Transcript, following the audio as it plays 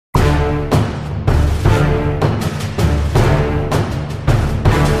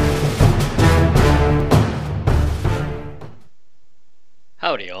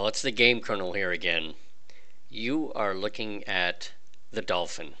Howdy all, it's the Game Colonel here again. You are looking at the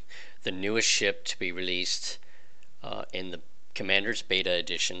Dolphin, the newest ship to be released in the Commander's Beta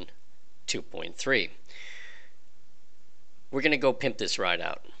Edition 2.3. We're going to go pimp this ride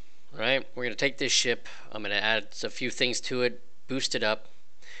out. Alright, we're going to take this ship, I'm going to add a few things to it, boost it up,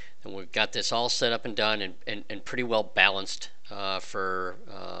 and we've got this all set up and done and pretty well balanced for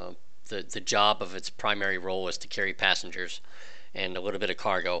the job of its primary role is to carry passengers and a little bit of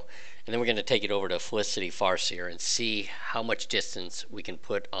cargo. And then we're going to take it over to Felicity Farseer and see how much distance we can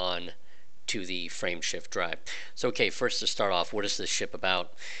put on to the frame shift drive. So okay, first to start off, what is this ship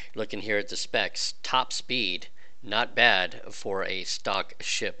about? Looking here at the specs, top speed, not bad for a stock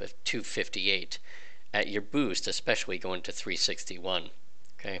ship of 258 at your boost, especially going to 361.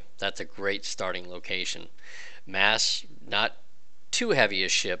 Okay, that's a great starting location. Mass, not too heavy a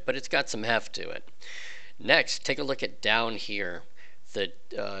ship, but it's got some heft to it. Next, take a look at down here, the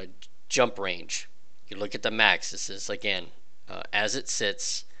jump range. You look at the max. This is, again, as it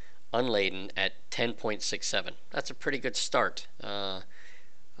sits, unladen at 10.67. That's a pretty good start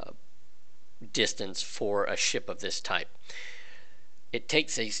distance for a ship of this type. It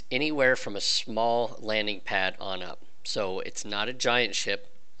takes anywhere from a small landing pad on up. So it's not a giant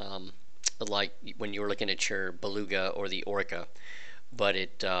ship like when you're looking at your Beluga or the Orca, but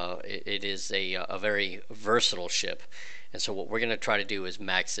it is a very versatile ship. And so what we're going to try to do is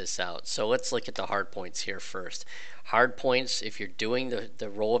max this out. So let's look at the hard points here first. Hard points, if you're doing the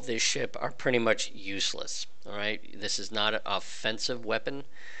role of this ship, are pretty much useless. All right, this is not an offensive weapon.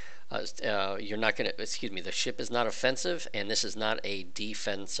 You're not going to, excuse me, the ship is not offensive, and this is not a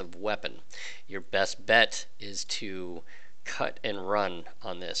defensive weapon. Your best bet is to cut and run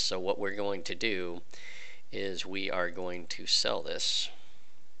on this. So what we're going to do is we are going to sell this.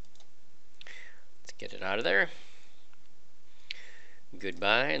 Let's get it out of there.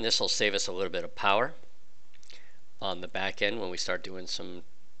 Goodbye, and this will save us a little bit of power on the back end when we start doing some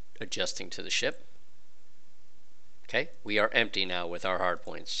adjusting to the ship. Okay, we are empty now with our hard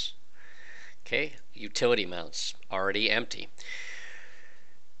points. Okay, utility mounts already empty.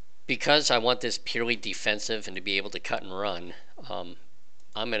 Because I want this purely defensive and to be able to cut and run, I'm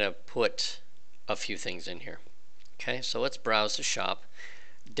going to put a few things in here. Okay, so let's browse the shop.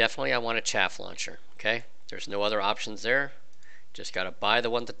 Definitely I want a chaff launcher. Okay, there's no other options there. Just got to buy the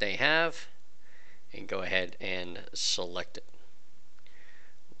one that they have and go ahead and select it.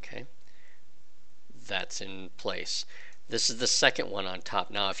 Okay, that's in place. This is the second one on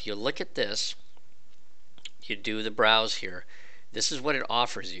top. Now if you look at this, you do the browse here, this is what it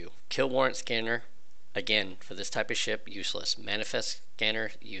offers you. Kill warrant scanner, again, for this type of ship, useless. Manifest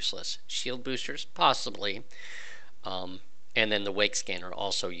scanner, useless. Shield boosters, possibly. And then the wake scanner,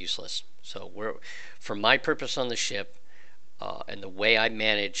 also useless. So for my purpose on the ship, and the way I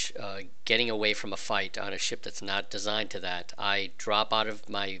manage getting away from a fight on a ship that's not designed to that, I drop out of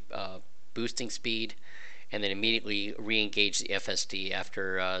my boosting speed and then immediately re-engage the FSD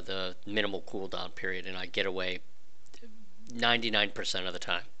after the minimal cooldown period, and I get away 99% of the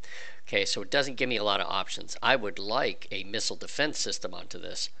time. Okay, so it doesn't give me a lot of options. I would like a missile defense system onto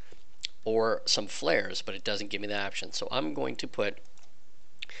this or some flares, but it doesn't give me that option. So I'm going to put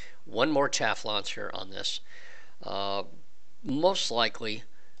one more chaff launcher on this. Most likely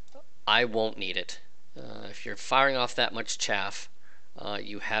I won't need it. If you're firing off that much chaff,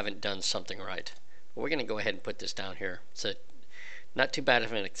 you haven't done something right. But we're going to go ahead and put this down here. It's not too bad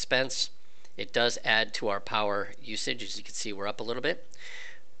of an expense. It does add to our power usage. As you can see, we're up a little bit,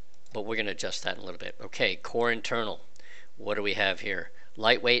 but we're going to adjust that in a little bit. Okay, core internal. What do we have here?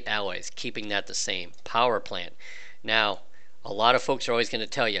 Lightweight alloys, keeping that the same. Power plant. Now, a lot of folks are always going to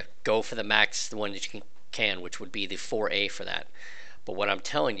tell you, go for the max, the one that you can, which would be the 4A for that. But what I'm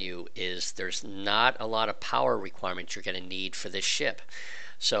telling you is there's not a lot of power requirements you're going to need for this ship.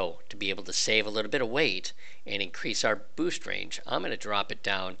 So to be able to save a little bit of weight and increase our boost range, I'm going to drop it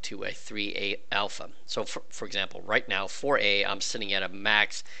down to a 3A alpha. So for example, right now 4A, I'm sitting at a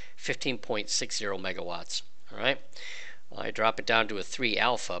max 15.60 megawatts. All right, I drop it down to a 3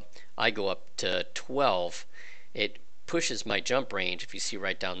 alpha, I go up to 12. It pushes my jump range, if you see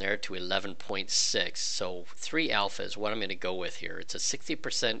right down there, to 11.6. So 3 alpha is what I'm going to go with here. It's a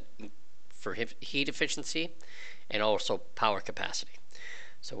 60% for heat efficiency and also power capacity.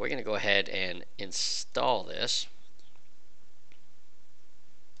 So we're going to go ahead and install this.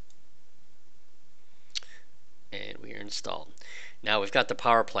 And we are installed. Now we've got the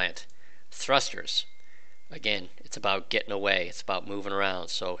power plant. Thrusters. Again, it's about getting away. It's about moving around.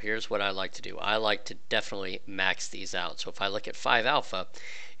 So here's what I like to do. I like to definitely max these out. So if I look at 5 alpha,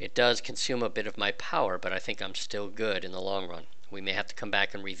 it does consume a bit of my power, but I think I'm still good in the long run. We may have to come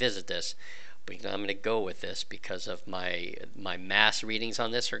back and revisit this, but I'm going to go with this because of my mass readings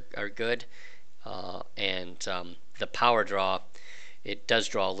on this are good. And the power draw, it does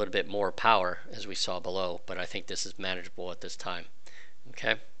draw a little bit more power as we saw below, but I think this is manageable at this time.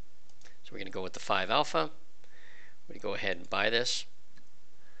 Okay, so we're going to go with the 5 alpha. We go ahead and buy this.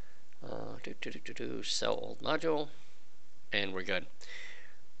 Sell old module, and we're good.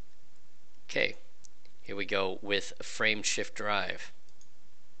 Okay, here we go with a frame shift drive.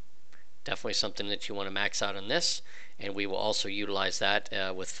 Definitely something that you want to max out on this, and we will also utilize that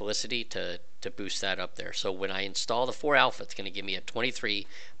with Felicity to boost that up there. So when I install the 4 alpha, it's going to give me a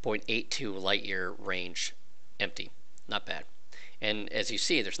 23.82 light year range empty. Not bad. And as you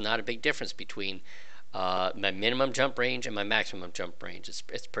see, there's not a big difference between my minimum jump range and my maximum jump range.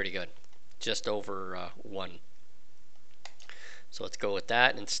 It's pretty good, just over 1. So let's go with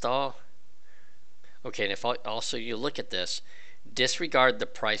that, install. Okay, and if also you look at this, disregard the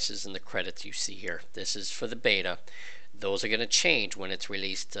prices and the credits you see here. This is for the beta. Those are going to change when it's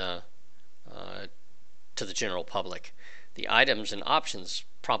released to the general public. The items and options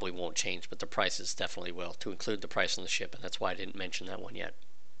probably won't change, but the prices definitely will, to include the price on the ship, and that's why I didn't mention that one yet.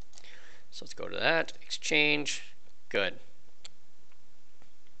 So let's go to that, exchange, good.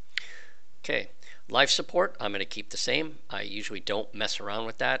 Okay, life support, I'm going to keep the same. I usually don't mess around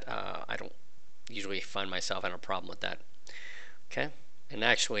with that. I don't usually find myself having a problem with that. Okay, and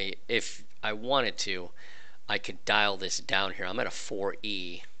actually, if I wanted to, I could dial this down here. I'm at a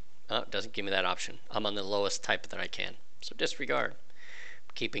 4E. Oh, it doesn't give me that option. I'm on the lowest type that I can. So disregard.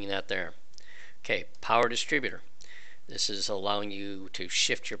 Keeping that there. Okay, power distributor. This is allowing you to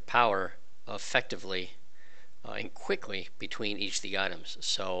shift your power effectively and quickly between each of the items.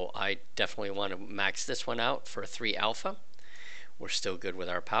 So I definitely want to max this one out for a 3 alpha. We're still good with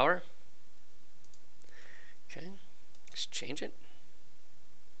our power. Okay, let's change it.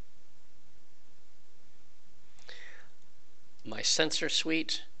 My sensor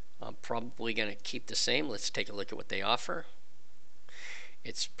suite, I'm probably going to keep the same. Let's take a look at what they offer.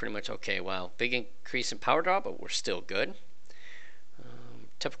 It's pretty much okay. Wow, big increase in power draw, but we're still good.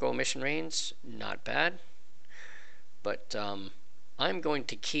 Typical emission range, not bad. But I'm going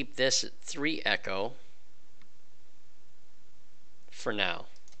to keep this at 3 echo for now.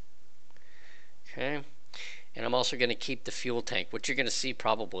 Okay, and I'm also going to keep the fuel tank. What you're going to see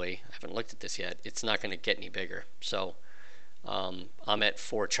probably, I haven't looked at this yet, it's not going to get any bigger. So I'm at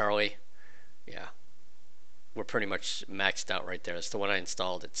 4 Charlie. Yeah, we're pretty much maxed out right there. It's the one I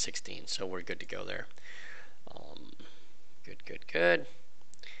installed at 16, so we're good to go there. Good.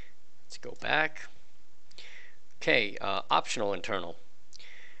 Let's go back. Okay, optional internal.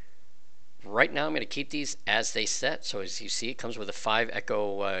 Right now I'm going to keep these as they set. So as you see, it comes with a 5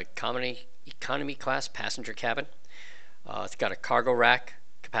 Echo economy class passenger cabin. It's got a cargo rack,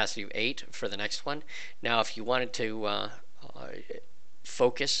 capacity of 8 for the next one. Now if you wanted to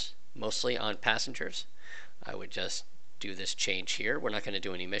focus mostly on passengers, I would just do this change here. We're not going to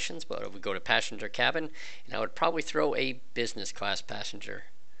do any missions, but if we go to passenger cabin, and I would probably throw a business class passenger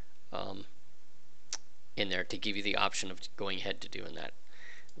in there to give you the option of going ahead to doing that.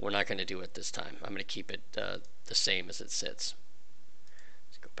 We're not going to do it this time. I'm going to keep it the same as it sits.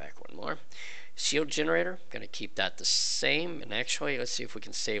 Let's go back one more. Shield generator, going to keep that the same. And actually, let's see if we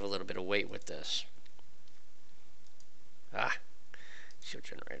can save a little bit of weight with this. Shield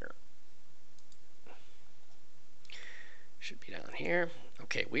generator. Should be down here.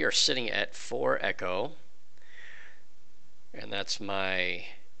 Okay, we are sitting at 4 Echo. And that's my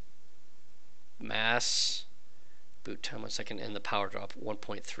mass, boot time 1 second, and the power drop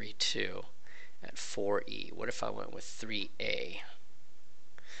 1.32 at 4E. What if I went with 3A?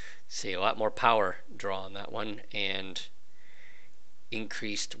 See, a lot more power draw on that one and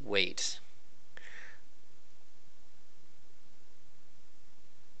increased weight.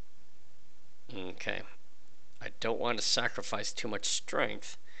 Okay, I don't want to sacrifice too much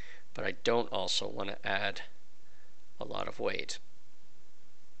strength, but I don't also want to add a lot of weight.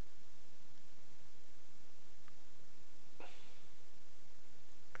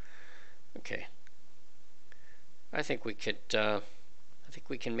 Okay, I think we could. I think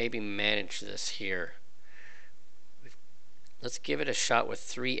we can maybe manage this here. Let's give it a shot with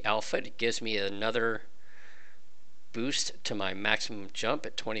 3 alpha. It gives me another boost to my maximum jump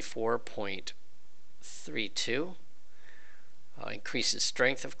at 24.32. Increases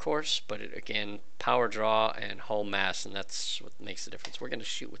strength, of course, but it, again, power draw and hull mass, and that's what makes the difference. We're going to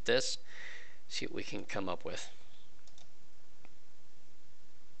shoot with this, See what we can come up with.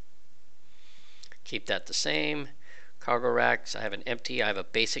 Keep that the same. Cargo racks, I have an empty. I have a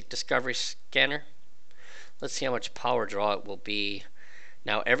basic discovery scanner. Let's see how much power draw it will be.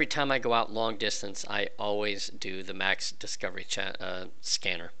 Now, every time I go out long distance, I always do the max discovery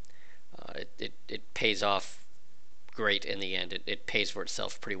scanner. It pays off great in the end. It pays for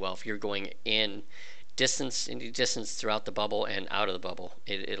itself pretty well. If you're going into distance throughout the bubble and out of the bubble,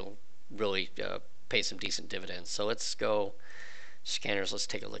 it'll really pay some decent dividends. So let's go scanners. Let's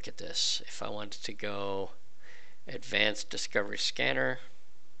take a look at this. If I wanted to go advanced discovery scanner,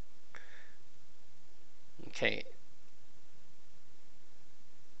 okay,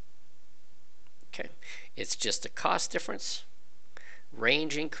 it's just a cost difference,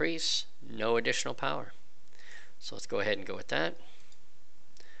 range increase, no additional power. So let's go ahead and go with that.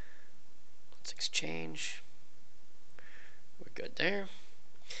 Let's exchange. We're good there.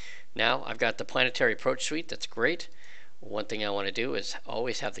 Now I've got the planetary approach suite. That's great. One thing I want to do is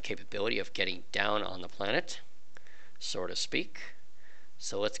always have the capability of getting down on the planet, so to speak.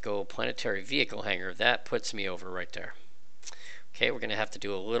 So let's go planetary vehicle hangar. That puts me over right there. Okay, we're going to have to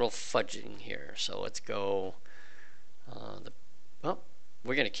do a little fudging here. So let's go, well,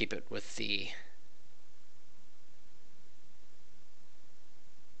 we're going to keep it with the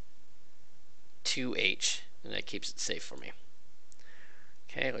 (2H), and that keeps it safe for me.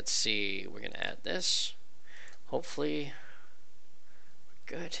 Okay, let's see, we're going to add this. Hopefully,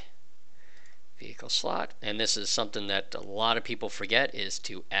 good. Vehicle slot, and this is something that a lot of people forget, is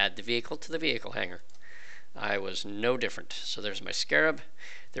to add the vehicle to the vehicle hangar. I was no different. So there's my Scarab.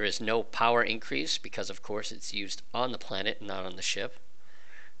 There is no power increase because, of course, it's used on the planet, not on the ship.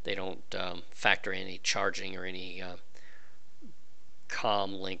 They don't factor in any charging or any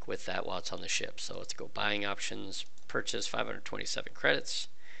comm link with that while it's on the ship. So let's go buying options, purchase 527 credits,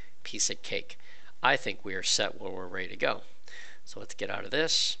 piece of cake. I think we are set where we're ready to go. So let's get out of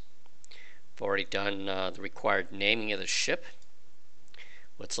this. I've already done the required naming of the ship.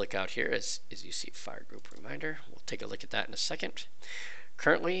 Let's look out here as you see fire group reminder. We'll take a look at that in a second.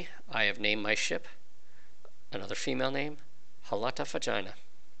 Currently, I have named my ship, another female name, Halata Vagina.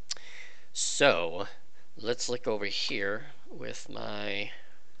 So let's look over here with my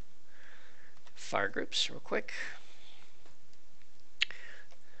fire groups real quick.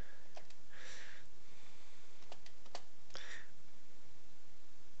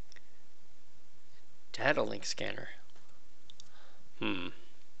 Data link scanner.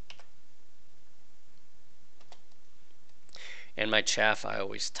 And my chaff I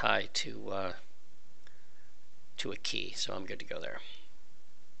always tie to a key, so I'm good to go there.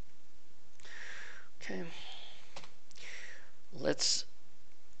 Okay, let's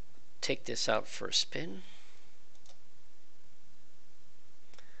take this out for a spin.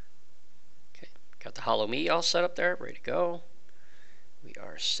 Okay, got the Hollow Me all set up there, ready to go. We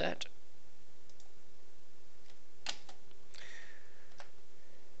are set.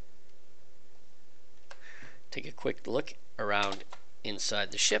 Take a quick look around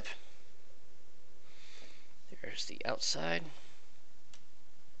inside the ship. There's the outside.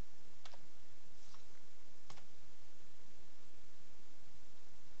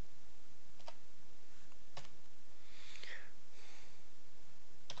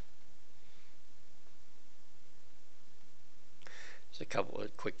 Just a couple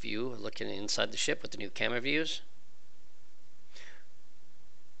of quick view looking inside the ship with the new camera views.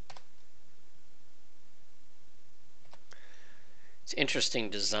 It's interesting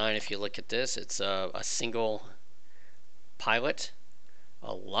design if you look at this. It's a single pilot,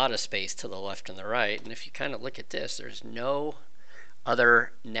 a lot of space to the left and the right, and if you kind of look at this, there's no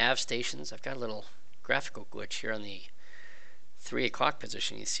other nav stations. I've got a little graphical glitch here on the 3 o'clock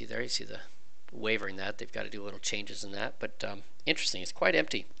position. You see there, you see the wavering that. They've got to do little changes in that, but interesting. It's quite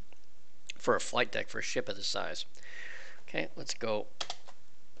empty for a flight deck for a ship of this size. Okay, let's go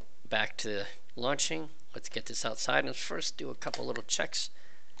back to launching. Let's get this outside and first do a couple little checks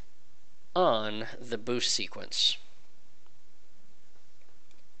on the boost sequence.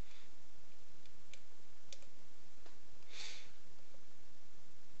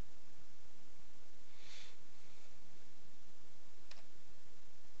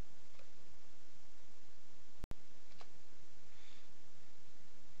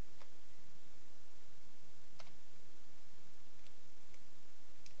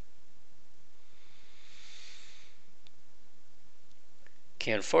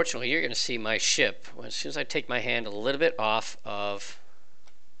 Okay, unfortunately, you're going to see my ship, as soon as I take my hand a little bit off of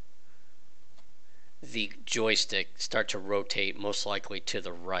the joystick, start to rotate, most likely to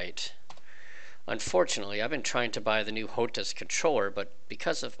the right. Unfortunately, I've been trying to buy the new HOTAS controller, but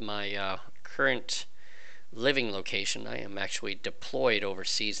because of my current living location, I am actually deployed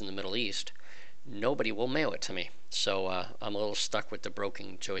overseas in the Middle East, nobody will mail it to me. So I'm a little stuck with the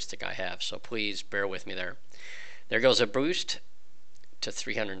broken joystick I have. So please bear with me there. There goes a boost to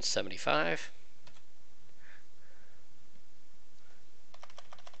 375.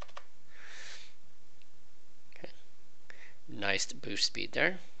 Okay. Nice boost speed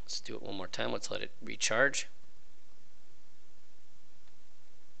there. Let's do it one more time. Let's let it recharge.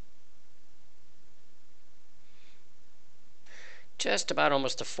 Just about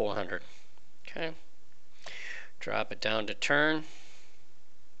almost to 400. Okay. Drop it down to turn.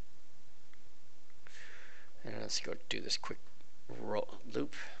 And let's go do this quick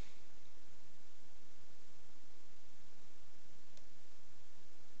loop.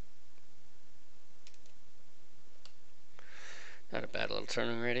 Not a bad little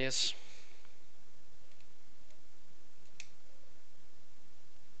turning radius.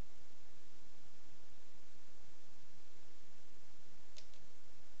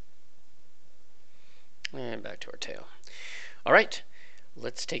 And back to our tail. All right,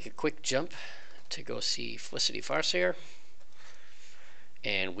 let's take a quick jump to go see Felicity Farseer.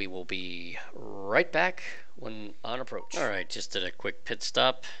 And we will be right back when on approach. All right, just did a quick pit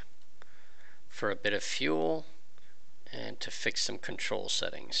stop for a bit of fuel and to fix some control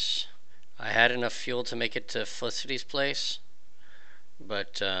settings. I had enough fuel to make it to Felicity's place,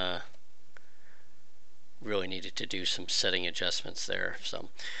 but really needed to do some setting adjustments there. So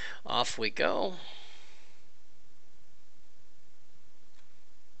off we go.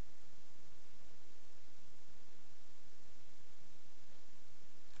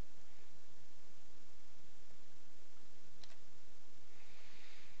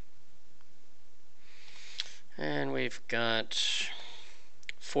 And we've got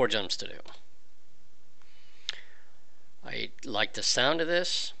 4 jumps to do. I like the sound of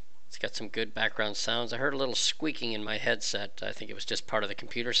this. It's got some good background sounds. I heard a little squeaking in my headset. I think it was just part of the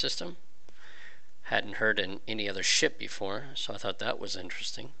computer system. Hadn't heard in any other ship before, so I thought that was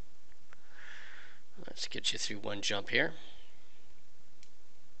interesting. Let's get you through one jump here.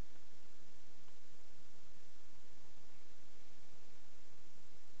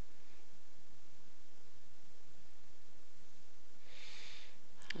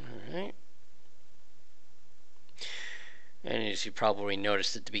 Alright. And as you probably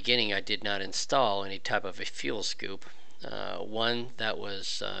noticed at the beginning, I did not install any type of a fuel scoop. One, that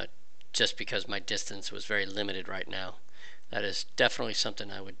was just because my distance was very limited right now. That is definitely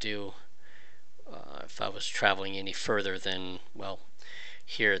something I would do if I was traveling any further than, well,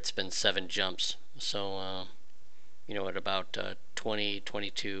 here it's been 7 jumps. So, you know, at about 20,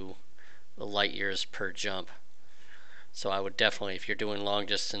 22 light years per jump. So I would definitely, if you're doing long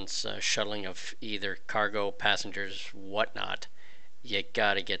distance shuttling of either cargo, passengers, whatnot, you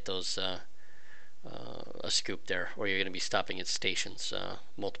gotta get those a scoop there, or you're gonna be stopping at stations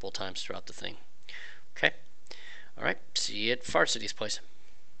multiple times throughout the thing. Okay. All right. See you at Farcity's place.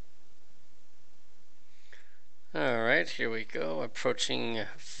 All right, here we go. Approaching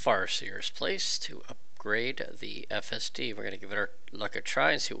Farseer's place to upgrade the FSD. We're gonna give it our luck a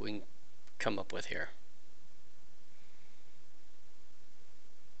try and see what we can come up with here.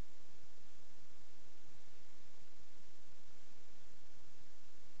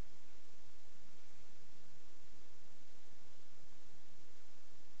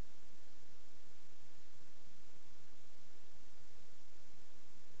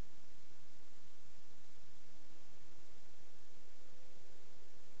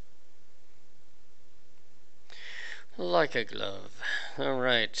 Like a glove. All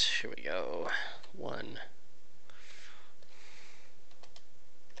right, here we go. 1.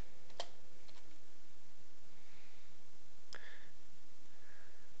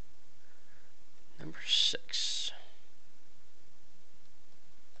 Number 6.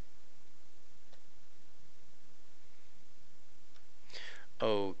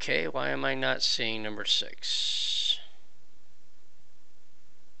 Okay, why am I not seeing number 6?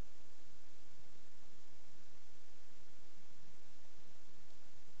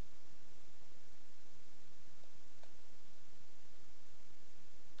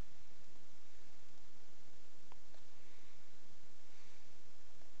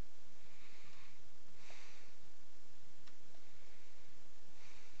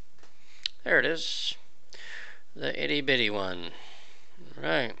 There it is. The itty bitty one.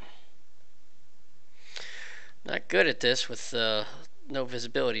 Right. Not good at this with no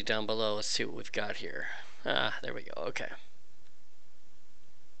visibility down below. Let's see what we've got here. Ah, there we go. Okay.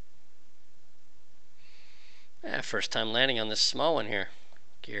 Yeah, first time landing on this small one here.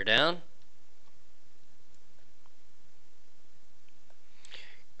 Gear down.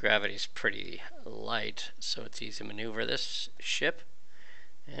 Gravity's pretty light, so it's easy to maneuver this ship,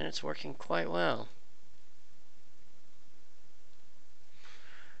 and it's working quite well.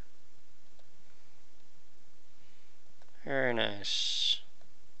 Very nice.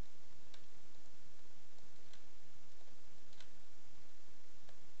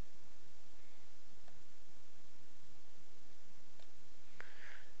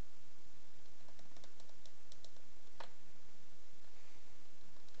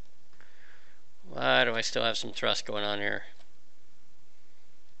 Why do I still have some thrust going on here?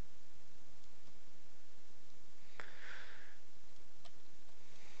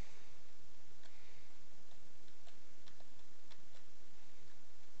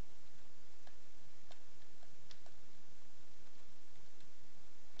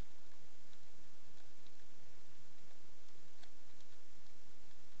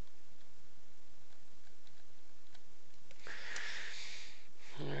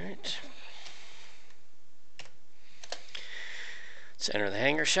 Alright. Let's enter the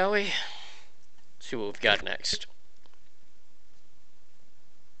hangar, shall we? See what we've got next.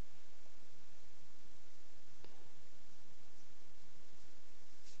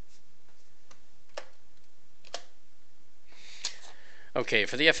 Okay,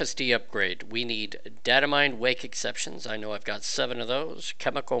 for the FSD upgrade, we need data mine wake exceptions. I know I've got 7 of those.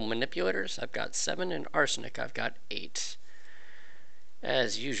 Chemical manipulators, I've got 7. And arsenic, I've got 8.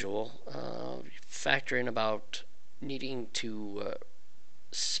 As usual, factor in about needing to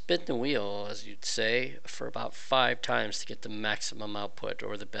spin the wheel, as you'd say, for about 5 times to get the maximum output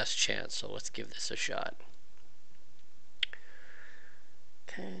or the best chance. So let's give this a shot.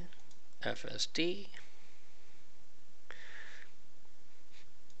 Okay, FSD.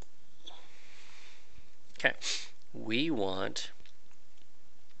 Okay, we want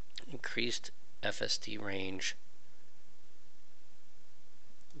increased FSD range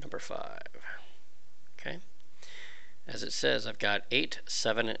number 5. Okay, as it says, I've got 8,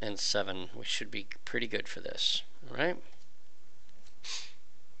 7, and 7. We should be pretty good for this. All right.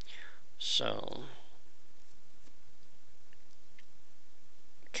 So,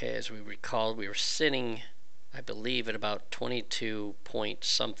 okay, as we recall, we were sitting, I believe, at about 22 point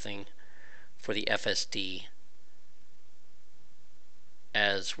something for the FSD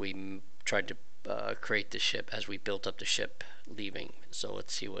as we tried to create the ship, as we built up the ship leaving. So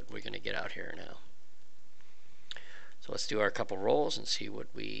let's see what we're going to get out here now. So let's do our couple rolls and see what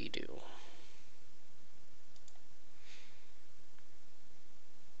we do.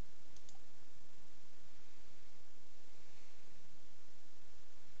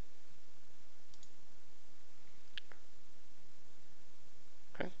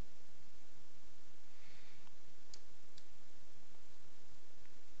 Okay.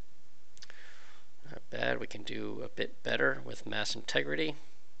 Not bad. We can do a bit better with mass integrity.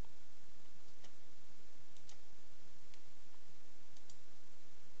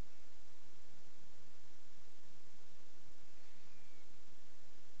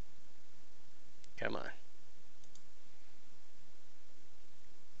 Come on.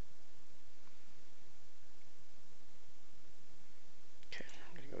 Okay,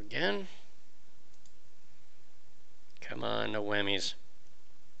 I'm going to go again. Come on, no whammies.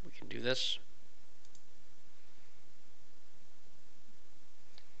 We can do this.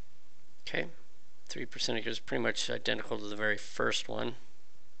 Okay, 3% is pretty much identical to the very first one.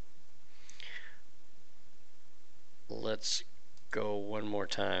 Let's go one more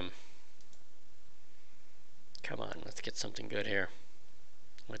time. Come on, let's get something good here.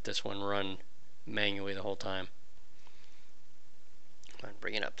 Let this one run manually the whole time. Come on,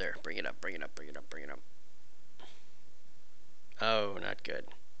 bring it up there. Bring it up, bring it up, bring it up, bring it up. Oh, not good.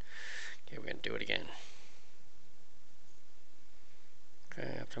 Okay, we're going to do it again.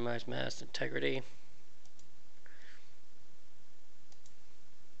 Okay, optimize mass integrity.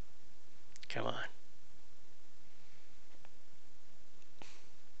 Come on.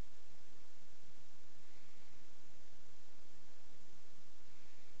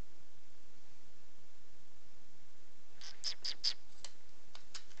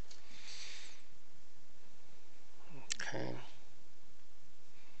 Okay.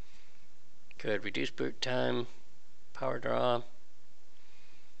 Good. Reduce boot time. Power draw.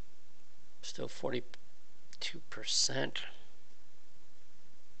 Still 42%.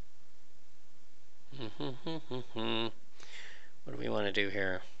 What do we want to do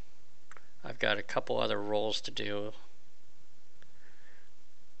here? I've got a couple other rolls to do.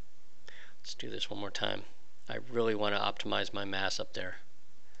 Let's do this one more time. I really want to optimize my mass up there.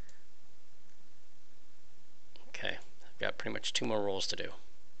 Okay, I've got pretty much 2 more rolls to do.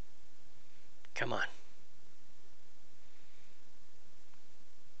 Come on.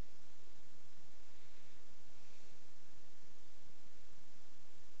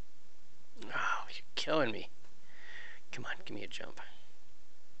 killing me. Come on, give me a jump.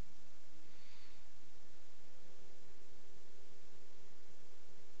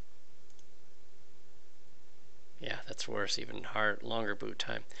 Yeah, that's worse. Even longer boot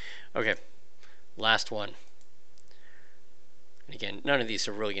time. Okay, last one. And again, none of these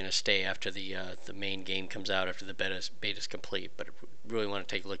are really going to stay after the main game comes out, after the beta's complete. But I really want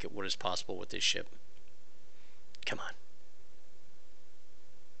to take a look at what is possible with this ship. Come on.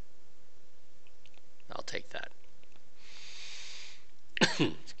 I'll take that.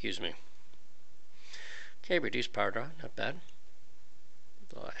 Excuse me. Okay, reduced power draw, not bad.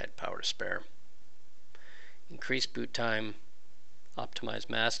 Though I had power to spare. Increase boot time, optimize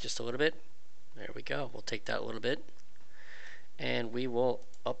mass just a little bit. There we go. We'll take that a little bit. And we will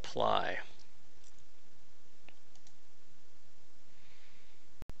apply.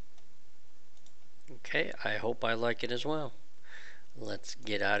 Okay, I hope I like it as well. Let's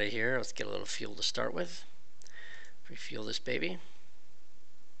get out of here. Let's get a little fuel to start with. Refuel this baby.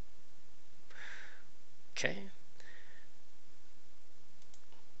 Okay.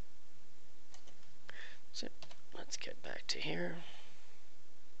 So let's get back to here.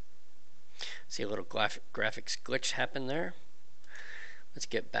 See a little graphics glitch happen there. Let's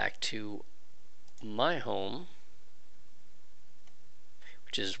get back to my home,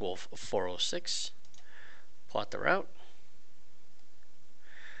 which is Wolf 406. Plot the route.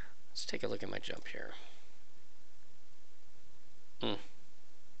 Let's take a look at my jump here.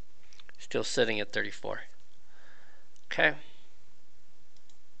 Still sitting at 34. Okay.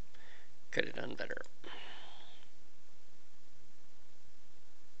 Could have done better.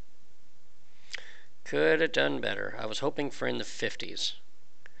 Could have done better. I was hoping for in the 50s,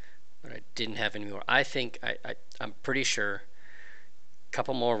 but I didn't have any more. I think I'm pretty sure a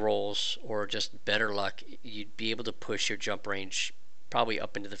couple more rolls or just better luck, you'd be able to push your jump range probably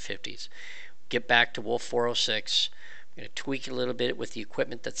up into the 50s. Get back to Wolf 406. I'm going to tweak a little bit with the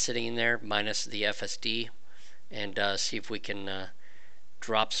equipment that's sitting in there, minus the FSD, and see if we can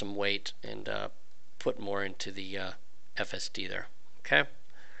drop some weight and put more into the FSD there. Okay,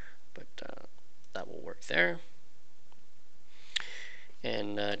 but that will work there.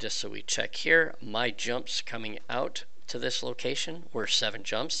 And just so we check here, my jumps coming out to this location were 7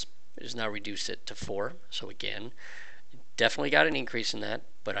 jumps. It has now reduced it to 4. So again, definitely got an increase in that,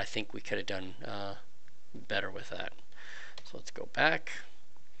 but I think we could have done better with that. So let's go back.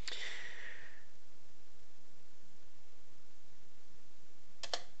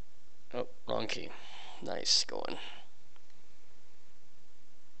 Oh, wrong key. Nice going.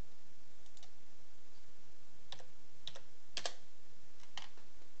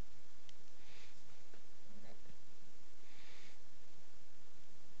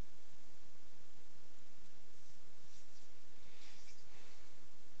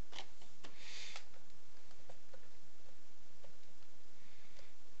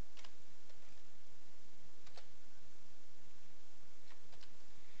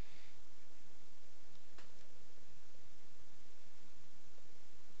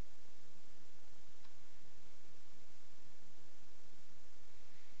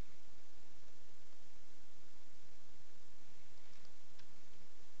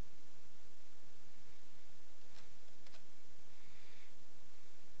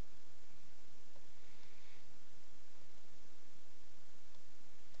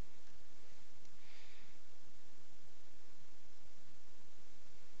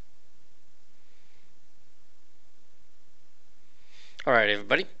 All right,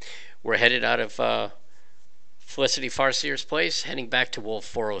 everybody. We're headed out of Felicity Farseer's place, heading back to Wolf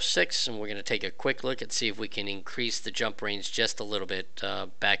 406, and we're going to take a quick look and see if we can increase the jump range just a little bit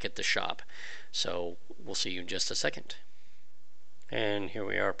back at the shop. So we'll see you in just a second. And here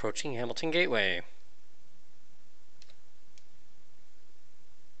we are approaching Hamilton Gateway.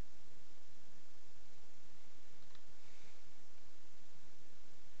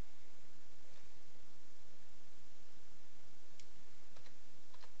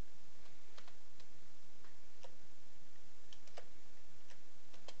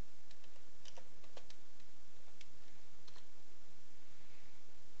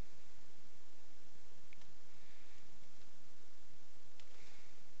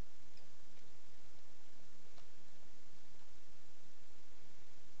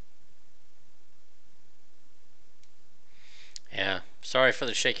 Yeah, sorry for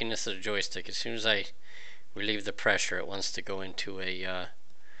the shakiness of the joystick. As soon as I relieve the pressure, it wants to go into a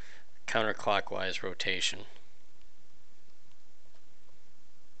counterclockwise rotation.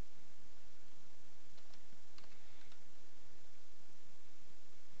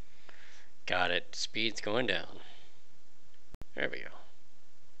 Got it. Speed's going down. There we go.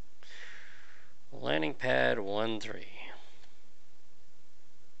 landing pad 1-3.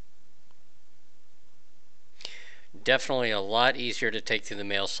 Definitely a lot easier to take through the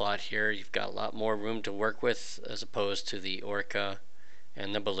mail slot here. You've got a lot more room to work with as opposed to the Orca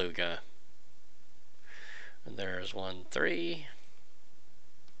and the Beluga. And there's 1-3.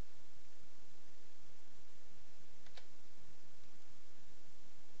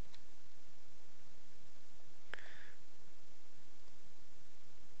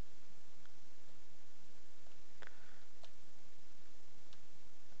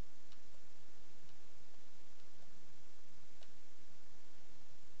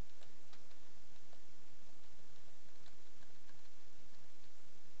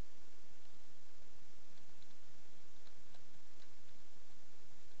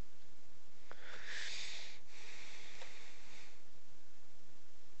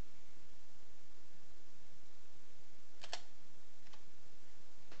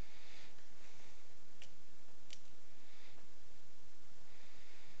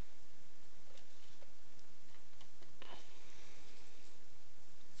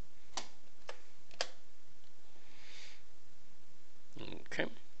 Okay.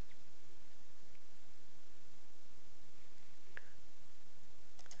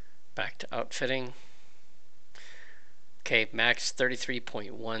 Back to outfitting. Okay, max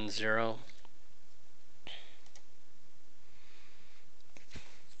 33.10.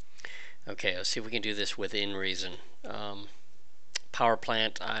 Okay, let's see if we can do this within reason. Power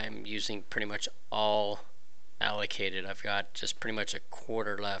plant, I'm using pretty much all allocated. I've got just pretty much a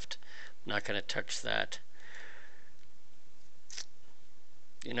quarter left. I'm not going to touch that.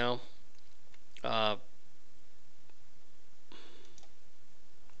 You know,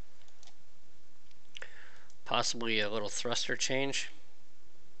 possibly a little thruster change.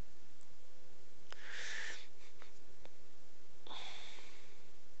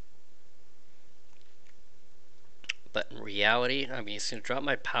 But in reality, I mean, it's going to drop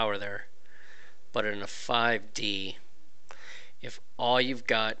my power there. But in a 5D, if all you've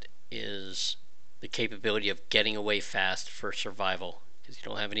got is the capability of getting away fast for survival, because you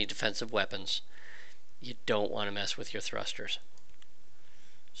don't have any defensive weapons, you don't want to mess with your thrusters.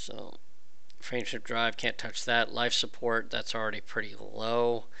 So, frameshift drive, can't touch that. Life support, that's already pretty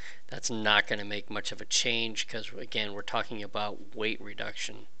low. That's not going to make much of a change because, again, we're talking about weight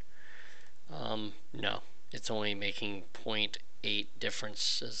reduction. No, it's only making 0.8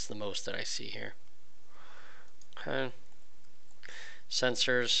 difference is the most that I see here. Okay.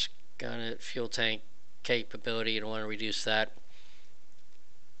 Sensors, got it. Fuel tank capability, you don't want to reduce that.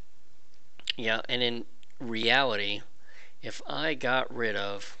 Yeah, and in reality, if I got rid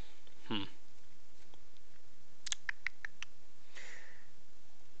of,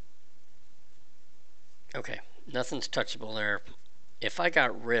 okay, nothing's touchable there. If I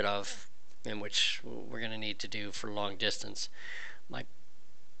got rid of, in which we're going to need to do for long distance, my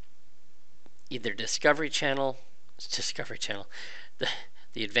either discovery channel,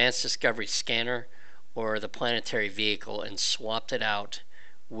 the advanced discovery scanner, or the planetary vehicle, and swapped it out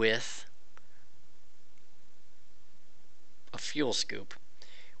with a fuel scoop,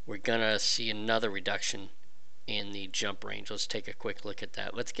 we're gonna see another reduction in the jump range. Let's take a quick look at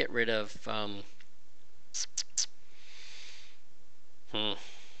that. Let's get rid of let's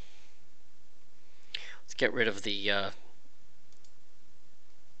get rid of the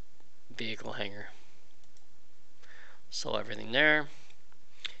vehicle hangar. So everything there.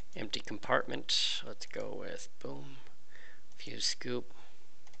 Empty compartment. Let's go with boom. Fuse scoop.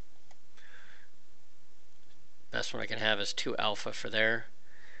 Best one I can have is 2 alpha for there.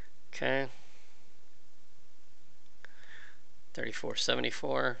 Okay.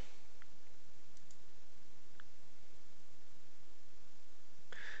 3474.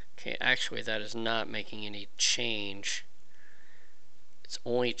 Okay, actually that is not making any change. It's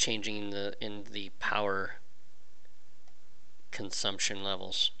only changing in the power consumption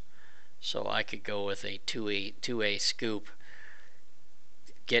levels. So I could go with a 2A scoop,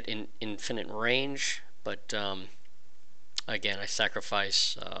 get in infinite range, but again, I've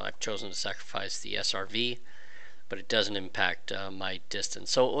chosen to sacrifice the SRV, but it doesn't impact my distance.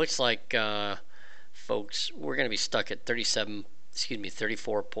 So it looks like, folks, we're going to be stuck at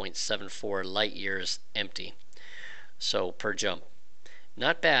 34.74 light years empty. So per jump.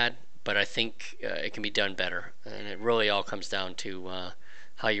 Not bad, but I think it can be done better. And it really all comes down to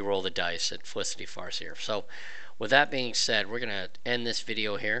how you roll the dice at Felicity Farseer. So with that being said, we're going to end this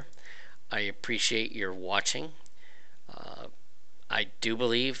video here. I appreciate your watching. I do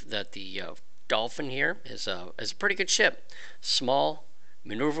believe that the Dolphin here is a pretty good ship. Small,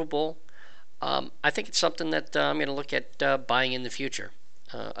 maneuverable. I think it's something that I'm going to look at buying in the future.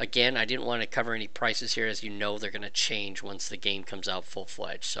 Again, I didn't want to cover any prices here, as you know they're going to change once the game comes out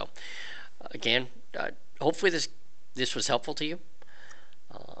full-fledged. So again, hopefully this was helpful to you.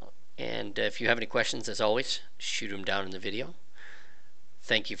 And if you have any questions, as always, shoot them down in the video.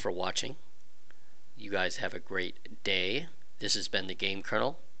 Thank you for watching. You guys have a great day. This has been the Game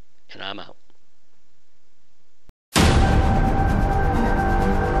Colonel, and I'm out.